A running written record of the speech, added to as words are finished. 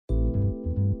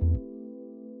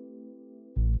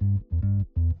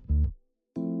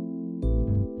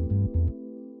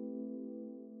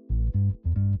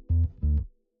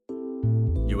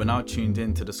are now tuned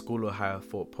in to the School of Higher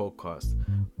Thought podcast,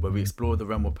 where we explore the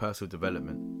realm of personal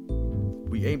development.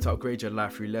 We aim to upgrade your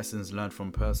life through lessons learned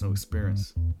from personal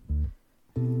experience.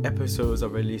 Episodes are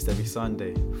released every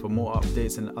Sunday. For more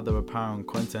updates and other apparent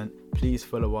content, please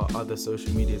follow our other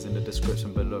social medias in the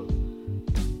description below.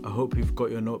 I hope you've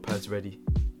got your notepads ready.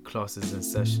 Class is in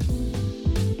session.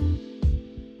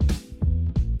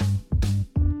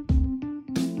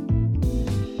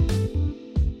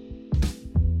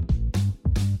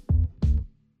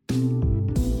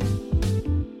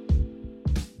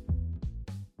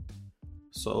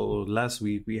 So last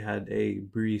week we had a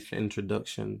brief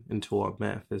introduction into what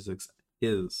metaphysics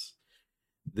is.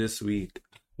 This week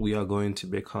we are going to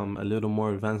become a little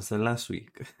more advanced than last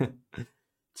week.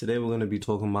 Today we're going to be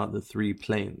talking about the three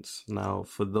planes. Now,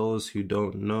 for those who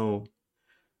don't know,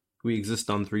 we exist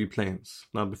on three planes.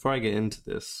 Now, before I get into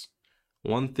this,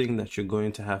 one thing that you're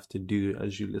going to have to do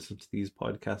as you listen to these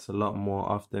podcasts a lot more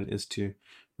often is to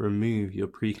remove your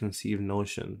preconceived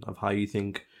notion of how you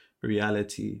think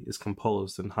reality is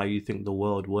composed and how you think the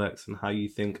world works and how you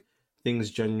think things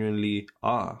genuinely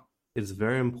are. It's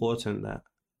very important that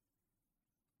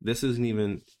this isn't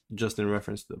even just in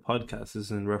reference to the podcast, this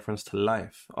is in reference to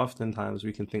life. Oftentimes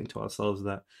we can think to ourselves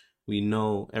that we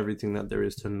know everything that there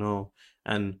is to know,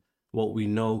 and what we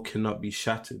know cannot be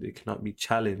shattered, it cannot be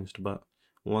challenged. But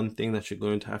one thing that you're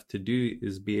going to have to do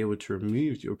is be able to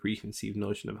remove your preconceived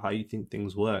notion of how you think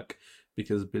things work,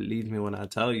 because believe me when I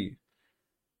tell you,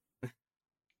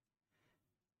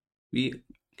 we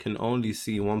can only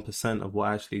see 1% of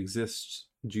what actually exists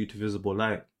due to visible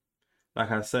light.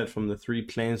 Like I said, from the three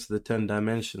planes to the 10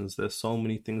 dimensions, there's so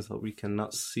many things that we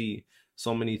cannot see,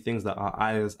 so many things that our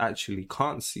eyes actually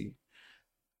can't see.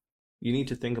 You need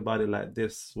to think about it like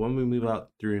this. When we move out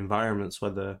through environments,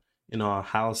 whether in our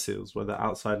houses, whether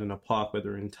outside in a park,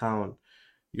 whether in town,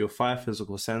 your five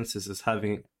physical senses is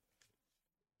having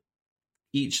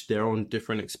each their own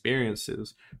different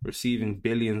experiences, receiving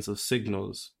billions of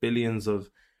signals, billions of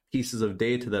pieces of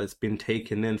data that has been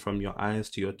taken in from your eyes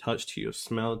to your touch, to your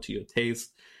smell, to your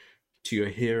taste, to your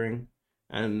hearing,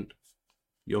 and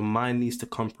your mind needs to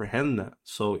comprehend that.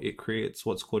 So it creates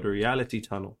what's called a reality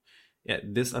tunnel.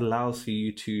 Yet this allows for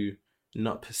you to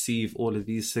not perceive all of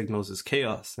these signals as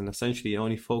chaos, and essentially it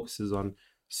only focuses on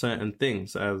certain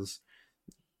things, as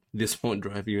this won't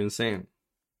drive you insane.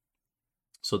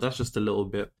 So that's just a little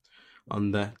bit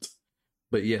on that.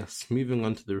 But yes, moving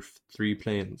on to the three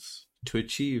planes. To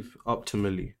achieve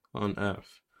optimally on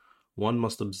Earth, one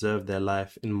must observe their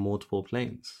life in multiple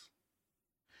planes.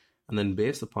 And then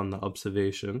based upon the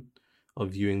observation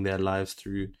of viewing their lives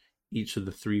through each of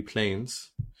the three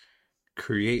planes,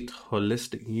 create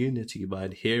holistic unity by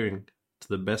adhering to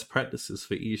the best practices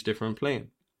for each different plane.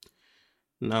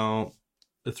 Now,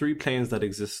 the three planes that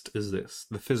exist is this: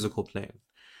 the physical plane.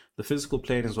 The physical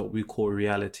plane is what we call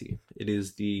reality. It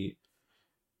is the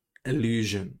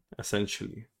illusion,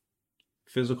 essentially.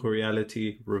 Physical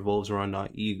reality revolves around our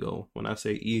ego. When I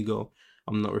say ego,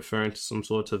 I'm not referring to some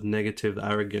sort of negative,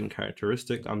 arrogant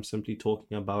characteristic. I'm simply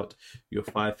talking about your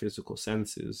five physical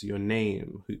senses, your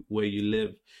name, where you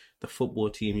live, the football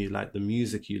team you like, the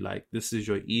music you like. This is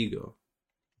your ego.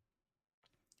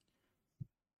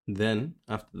 Then,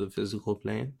 after the physical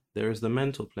plane, there is the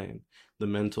mental plane. The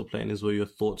mental plane is where your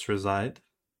thoughts reside,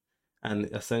 and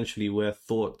essentially where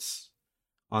thoughts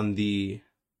on the,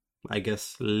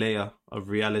 layer of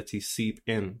reality seep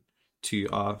in to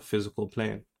our physical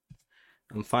plane.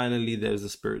 And finally, there's the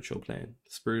spiritual plane.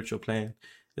 The spiritual plane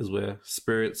is where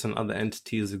spirits and other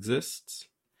entities exist,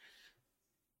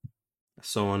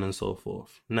 so on and so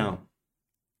forth. Now,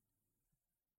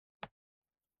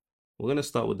 we're going to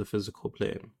start with the physical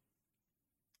plane.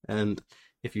 And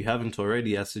if you haven't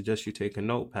already, I suggest you take a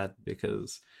notepad,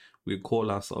 because we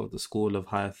call ourselves the School of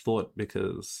Higher Thought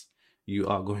because you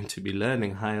are going to be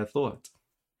learning higher thought.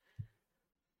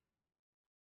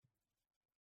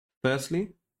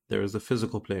 Firstly, there is the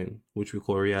physical plane, which we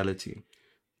call reality.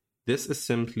 This is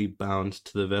simply bound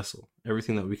to the vessel.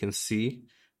 Everything that we can see,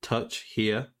 touch,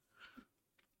 hear,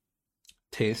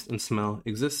 taste, and smell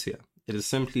exists here. It is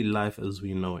simply life as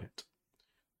we know it.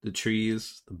 The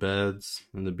trees, the birds,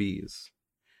 and the bees.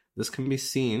 This can be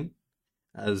seen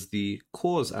as the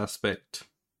cause aspect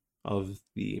of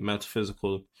the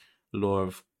metaphysical law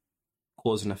of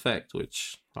cause and effect,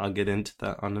 which I'll get into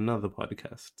that on another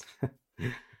podcast.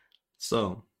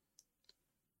 So,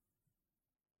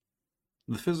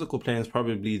 the physical plane is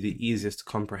probably the easiest to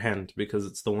comprehend because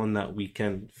it's the one that we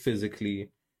can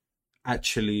physically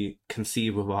actually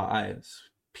conceive with our eyes.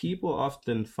 People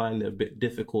often find it a bit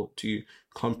difficult to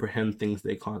comprehend things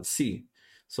they can't see.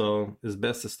 So it's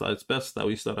best that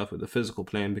we start off with the physical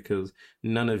plane, because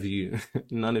none of you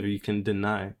can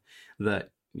deny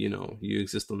that, you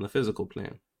exist on the physical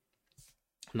plane.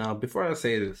 Now, before I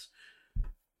say this,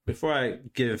 before I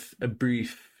give a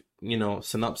brief,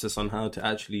 synopsis on how to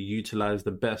actually utilize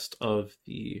the best of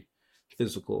the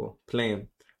physical plane,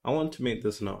 I want to make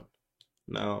this known.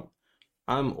 Now,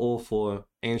 I'm all for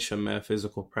ancient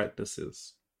metaphysical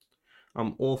practices.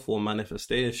 I'm all for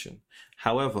manifestation.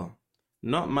 However,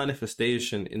 not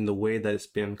manifestation in the way that it's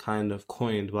been kind of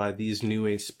coined by these New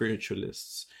Age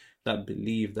spiritualists that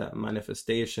believe that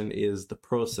manifestation is the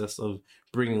process of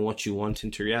bringing what you want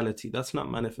into reality. That's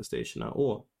not manifestation at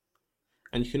all.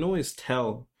 And you can always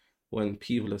tell when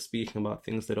people are speaking about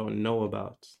things they don't know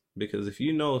about, because if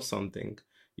you know something,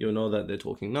 you'll know that they're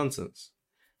talking nonsense.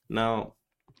 Now,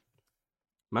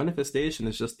 manifestation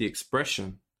is just the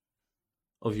expression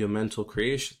of your mental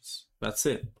creations. That's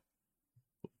it.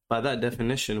 By that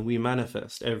definition, we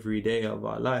manifest every day of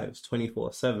our lives,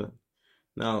 24/7.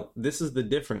 Now, this is the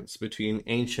difference between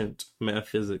ancient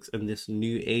metaphysics and this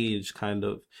new age kind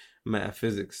of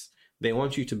metaphysics. They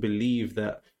want you to believe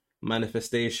that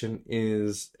manifestation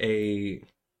is a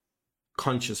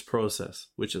conscious process,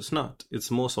 which it's not. It's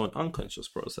more so an unconscious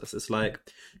process. It's like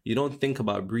you don't think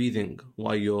about breathing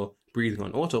while you're breathing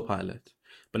on autopilot.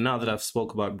 But now that I've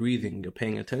spoke about breathing, you're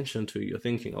paying attention to it. You're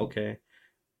thinking, okay,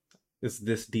 it's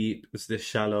this deep, it's this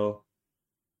shallow.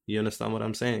 You understand what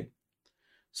I'm saying?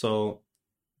 So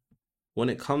when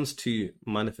it comes to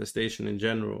manifestation in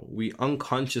general, we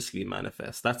unconsciously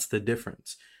manifest. That's the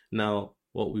difference. Now,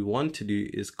 what we want to do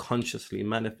is consciously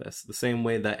manifest, the same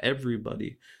way that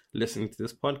everybody listening to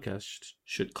this podcast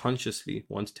should consciously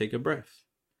want to take a breath.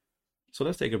 So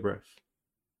let's take a breath.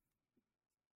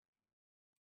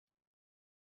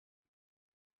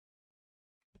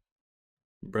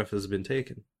 Breath has been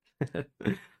taken.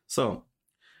 So,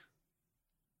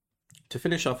 to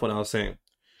finish off what I was saying,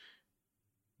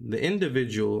 the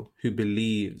individual who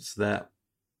believes that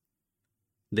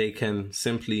they can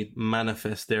simply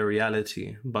manifest their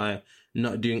reality by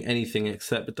not doing anything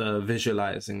except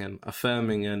visualizing and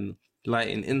affirming and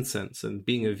lighting incense and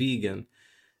being a vegan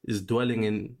is dwelling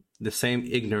in the same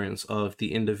ignorance of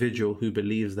the individual who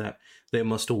believes that they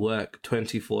must work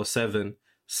 24/7,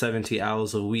 70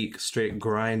 hours a week, straight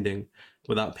grinding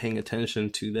without paying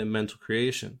attention to their mental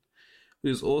creation,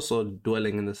 who's also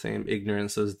dwelling in the same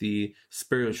ignorance as the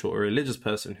spiritual or religious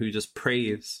person who just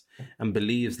prays and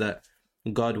believes that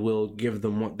God will give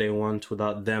them what they want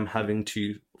without them having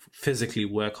to physically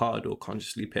work hard or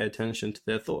consciously pay attention to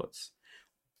their thoughts.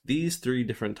 These three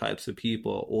different types of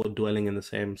people are all dwelling in the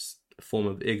same form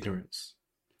of ignorance.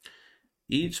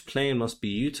 Each plane must be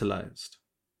utilized,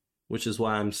 which is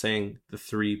why I'm saying the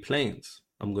three planes.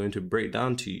 I'm going to break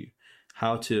down to you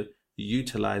how to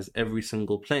utilize every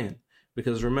single plane.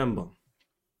 Because remember,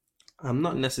 I'm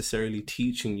not necessarily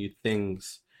teaching you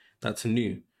things that's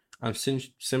new. I'm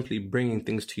simply bringing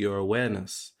things to your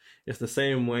awareness. It's the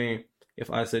same way if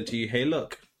I said to you, hey,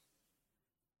 look,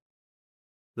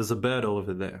 there's a bird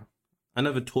over there. I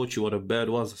never taught you what a bird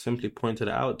was. I simply pointed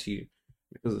it out to you.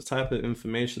 Because the type of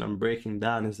information I'm breaking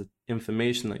down is the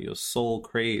information that your soul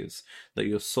craves, that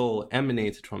your soul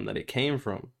emanated from, that it came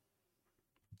from.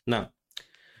 Now,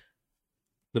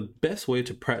 the best way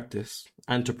to practice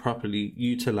and to properly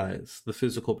utilize the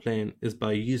physical plane is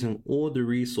by using all the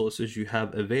resources you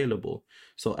have available.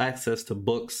 So access to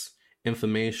books,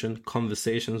 information,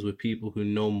 conversations with people who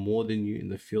know more than you in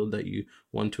the field that you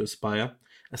want to aspire,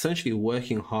 essentially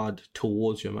working hard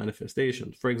towards your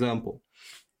manifestation. For example,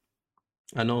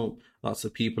 I know lots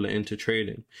of people are into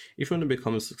trading. If you want to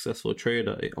become a successful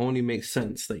trader, it only makes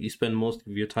sense that you spend most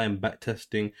of your time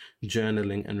backtesting,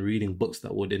 journaling, and reading books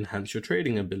that would enhance your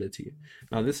trading ability.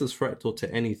 Now, this is fractal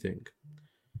to anything.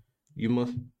 You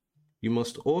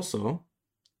must also,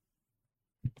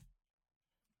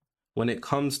 when it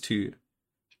comes to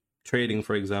trading,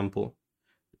 for example,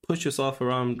 push yourself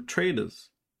around traders.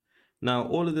 Now,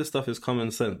 all of this stuff is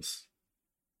common sense,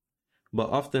 but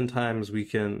oftentimes we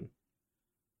can,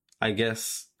 I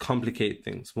guess, complicate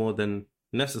things more than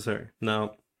necessary.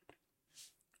 Now,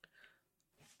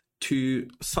 to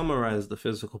summarize the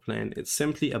physical plane, it's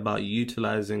simply about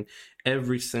utilizing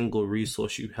every single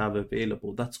resource you have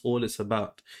available. That's all it's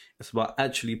about. It's about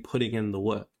actually putting in the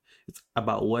work. It's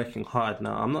about working hard.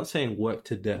 Now, I'm not saying work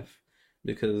to death,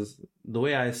 because the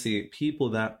way I see it,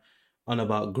 people that on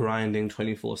about grinding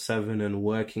 24/7 and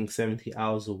working 70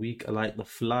 hours a week are like the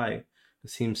fly that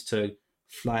seems to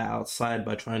fly outside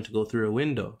by trying to go through a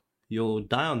window. You'll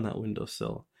die on that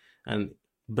windowsill and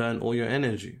burn all your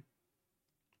energy.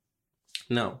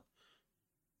 Now,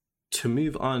 to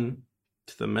move on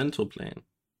to the mental plane,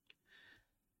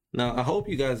 Now, I hope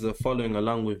you guys are following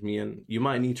along with me, and you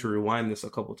might need to rewind this a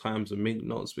couple times and make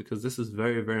notes, because this is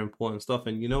very, very important stuff.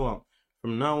 And you know what?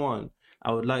 From now on,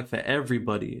 I would like for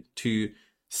everybody to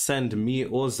send me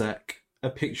or Zach a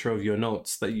picture of your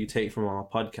notes that you take from our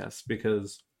podcast,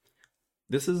 because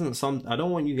this isn't I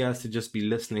don't want you guys to just be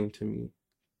listening to me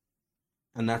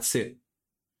and that's it.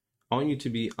 I want you to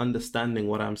be understanding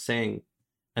what I'm saying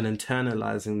and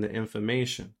internalizing the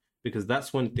information, because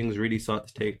that's when things really start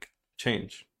to take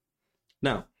change.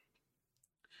 Now,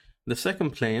 the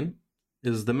second plane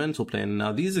is the mental plane.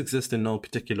 Now, these exist in no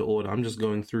particular order. I'm just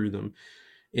going through them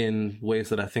in ways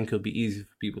that I think it'll be easy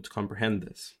for people to comprehend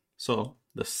this. So,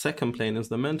 the second plane is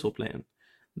the mental plane.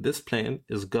 This plane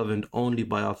is governed only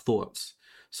by our thoughts.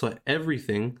 So,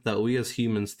 everything that we as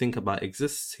humans think about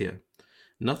exists here.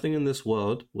 Nothing in this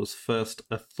world was first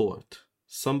a thought.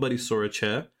 Somebody saw a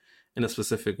chair in a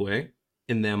specific way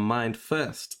in their mind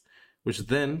first, which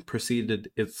then preceded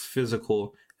its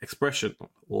physical expression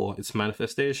or its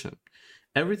manifestation.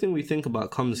 Everything we think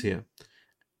about comes here.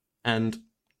 And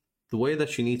the way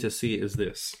that you need to see it is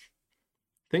this.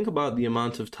 Think about the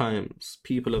amount of times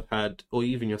people have had, or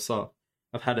even yourself,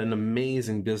 have had an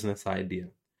amazing business idea.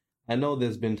 I know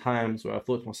there's been times where I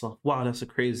thought to myself, wow, that's a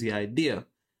crazy idea.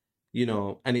 You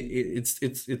know, and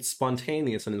it's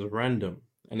spontaneous and it's random.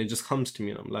 And it just comes to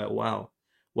me and I'm like, wow,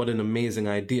 what an amazing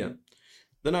idea.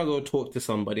 Then I'll go talk to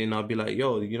somebody and I'll be like,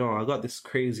 yo, you know, I got this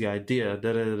crazy idea,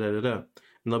 da da da da da.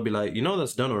 And they'll be like, you know,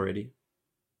 that's done already.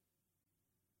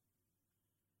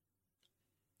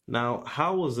 Now,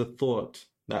 how was a thought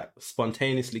that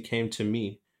spontaneously came to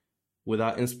me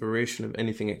without inspiration of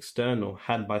anything external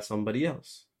had by somebody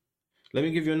else? Let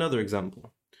me give you another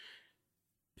example.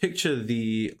 Picture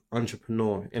the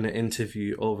entrepreneur in an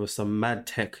interview over some mad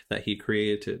tech that he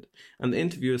created. And the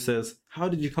interviewer says, how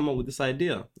did you come up with this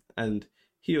idea? And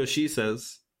he or she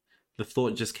says, the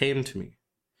thought just came to me.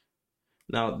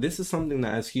 Now, this is something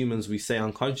that as humans we say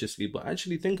unconsciously, but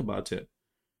actually think about it.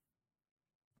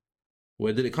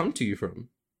 Where did it come to you from?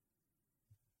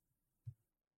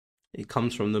 It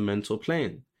comes from the mental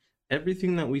plane.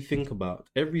 Everything that we think about,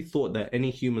 every thought that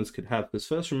any humans could have, because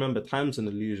first remember, time's an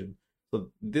illusion. So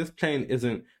this plane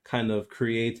isn't kind of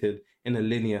created in a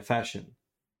linear fashion.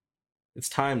 It's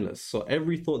timeless. So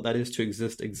every thought that is to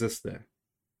exist exists there.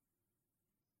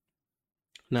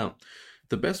 Now,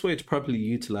 the best way to properly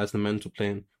utilize the mental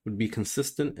plane would be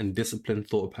consistent and disciplined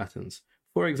thought patterns.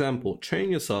 For example,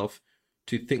 train yourself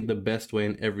to think the best way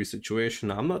in every situation.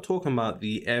 Now, I'm not talking about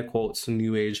the air quotes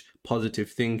new age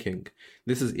positive thinking.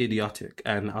 This is idiotic,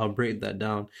 and I'll break that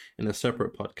down in a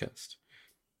separate podcast.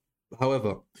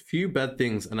 However, few bad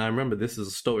things, and I remember this is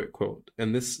a Stoic quote,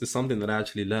 and this is something that I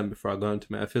actually learned before I got into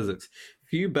metaphysics.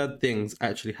 Few bad things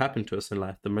actually happen to us in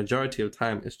life. The majority of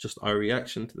time, it's just our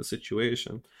reaction to the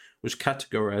situation, which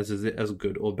categorizes it as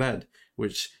good or bad,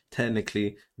 which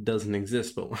technically doesn't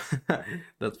exist, but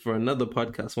that's for another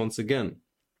podcast once again.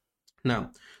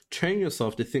 Now, train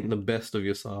yourself to think the best of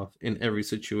yourself in every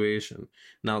situation.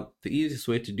 Now, the easiest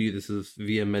way to do this is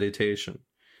via meditation.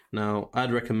 Now,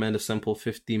 I'd recommend a simple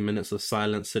 15 minutes of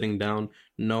silence, sitting down,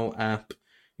 no app.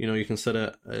 You know, you can set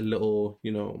a little,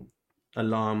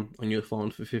 alarm on your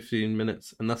phone for 15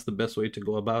 minutes, and that's the best way to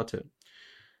go about it.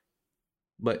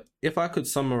 But if I could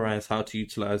summarize how to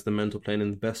utilize the mental plane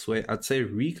in the best way, I'd say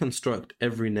reconstruct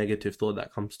every negative thought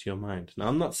that comes to your mind. Now,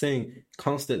 I'm not saying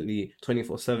constantly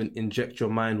 24/7 inject your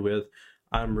mind with,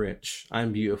 I'm rich,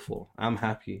 I'm beautiful, I'm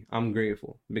happy, I'm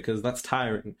grateful, because that's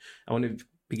tiring. And when it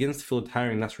begins to feel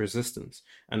tiring, that's resistance.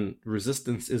 And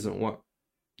resistance isn't what,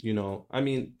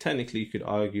 technically you could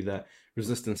argue that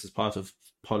resistance is part of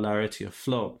polarity of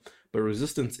flow, but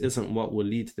resistance isn't what will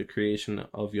lead to the creation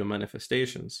of your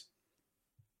manifestations.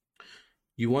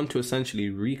 You want to essentially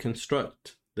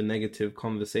reconstruct the negative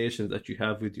conversations that you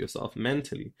have with yourself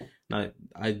mentally. Now,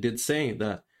 I did say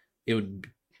that it would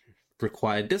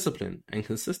require discipline and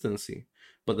consistency,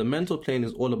 but the mental plane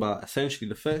is all about, essentially,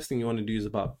 the first thing you want to do is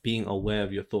about being aware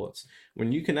of your thoughts.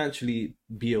 When you can actually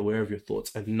be aware of your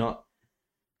thoughts and not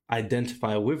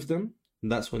identify with them,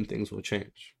 that's when things will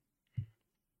change.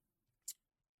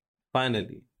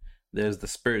 Finally, there's the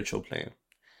spiritual plane.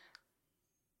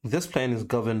 This plane is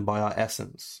governed by our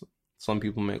essence. Some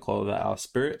people may call that our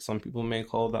spirit, some people may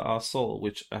call that our soul,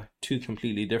 which are two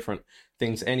completely different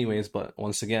things anyways, but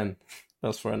once again,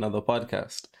 that's for another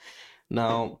podcast.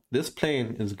 Now, this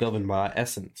plane is governed by our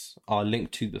essence, our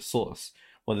link to the source,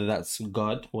 whether that's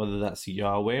God, whether that's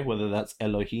Yahweh, whether that's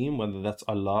Elohim, whether that's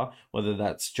Allah, whether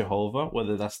that's Jehovah,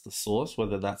 whether that's the source,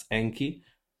 whether that's Enki,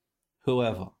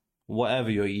 whoever, whatever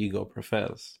your ego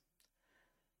prefers.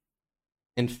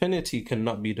 Infinity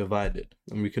cannot be divided,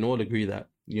 and we can all agree that,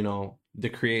 the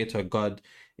creator God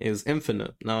is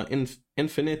infinite. Now,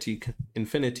 infinity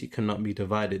cannot be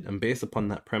divided, and based upon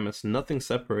that premise, nothing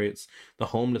separates the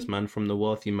homeless man from the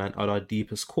wealthy man at our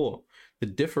deepest core. The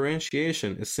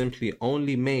differentiation is simply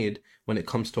only made when it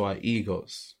comes to our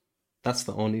egos. That's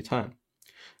the only time.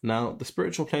 Now, the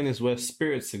spiritual plane is where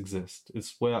spirits exist.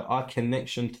 It's where our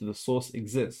connection to the source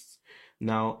exists.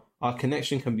 Now, our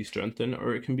connection can be strengthened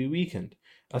or it can be weakened.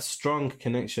 A strong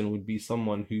connection would be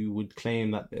someone who would claim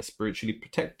that they're spiritually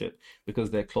protected because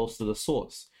they're close to the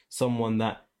source. Someone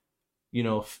that,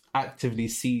 actively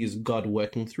sees God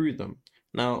working through them.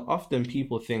 Now, often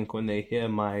people think when they hear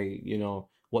my,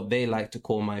 what they like to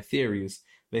call my theories,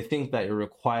 they think that it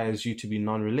requires you to be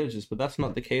non-religious, but that's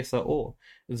not the case at all.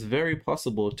 It's very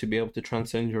possible to be able to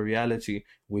transcend your reality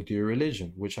with your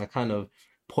religion, which I kind of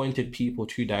pointed people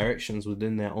to directions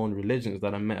within their own religions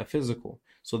that are metaphysical,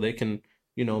 so they can,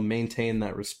 maintain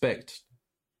that respect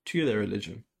to their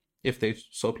religion, if they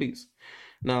so please.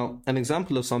 Now, an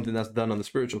example of something that's done on the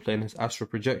spiritual plane is astral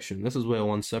projection. This is where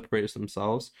one separates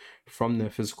themselves from their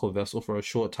physical vessel for a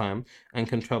short time and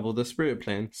can travel the spirit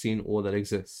plane, seeing all that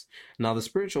exists. Now, the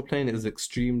spiritual plane is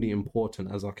extremely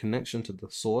important as our connection to the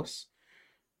source,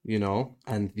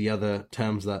 and the other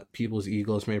terms that people's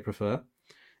egos may prefer,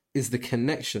 is the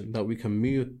connection that we can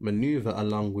maneuver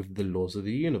along with the laws of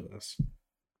the universe.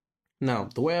 Now,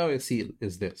 the way I always see it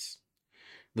is this.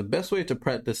 The best way to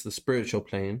practice the spiritual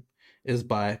plane is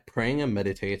by praying and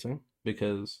meditating,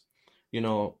 because,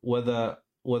 whether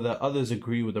others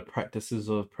agree with the practices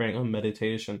of praying and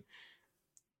meditation,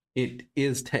 it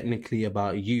is technically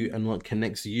about you and what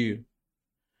connects you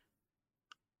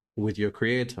with your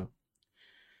creator.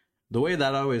 The way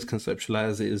that I always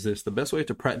conceptualize it is this: the best way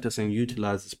to practice and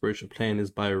utilize the spiritual plane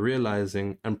is by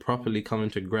realizing and properly coming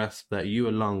to grasp that you,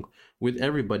 along with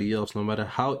everybody else, no matter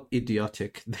how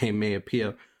idiotic they may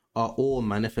appear, are all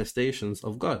manifestations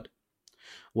of God.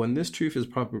 When this truth is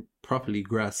properly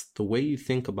grasped, the way you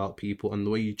think about people and the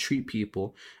way you treat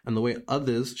people and the way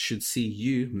others should see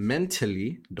you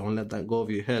mentally, don't let that go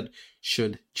over your head,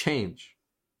 should change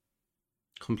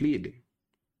completely.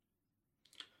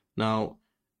 Now,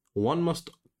 one must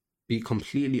be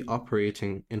completely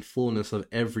operating in fullness of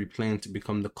every plane to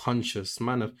become the conscious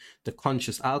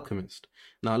alchemist.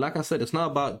 Now, like I said, it's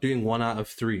not about doing 1 out of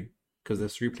 3, because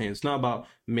there's 3 planes. It's not about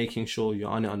making sure you're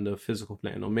on it on the physical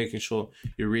plane or making sure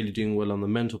you're really doing well on the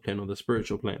mental plane or the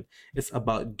spiritual plane. It's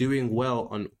about doing well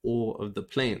on all of the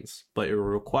planes. But it will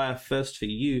require first for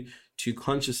you to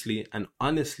consciously and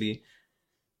honestly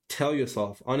tell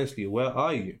yourself, honestly, where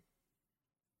are you?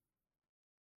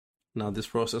 Now, this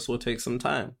process will take some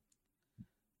time.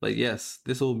 But yes,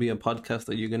 this will be a podcast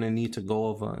that you're going to need to go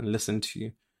over and listen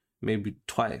to maybe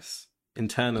twice.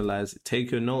 Internalize it.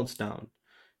 Take your notes down.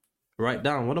 Write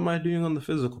down, what am I doing on the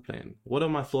physical plane? What are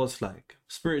my thoughts like?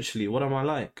 Spiritually, what am I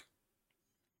like?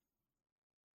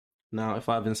 Now, if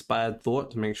I've inspired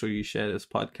thought, make sure you share this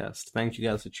podcast. Thank you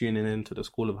guys for tuning in to the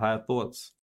School of Higher Thoughts.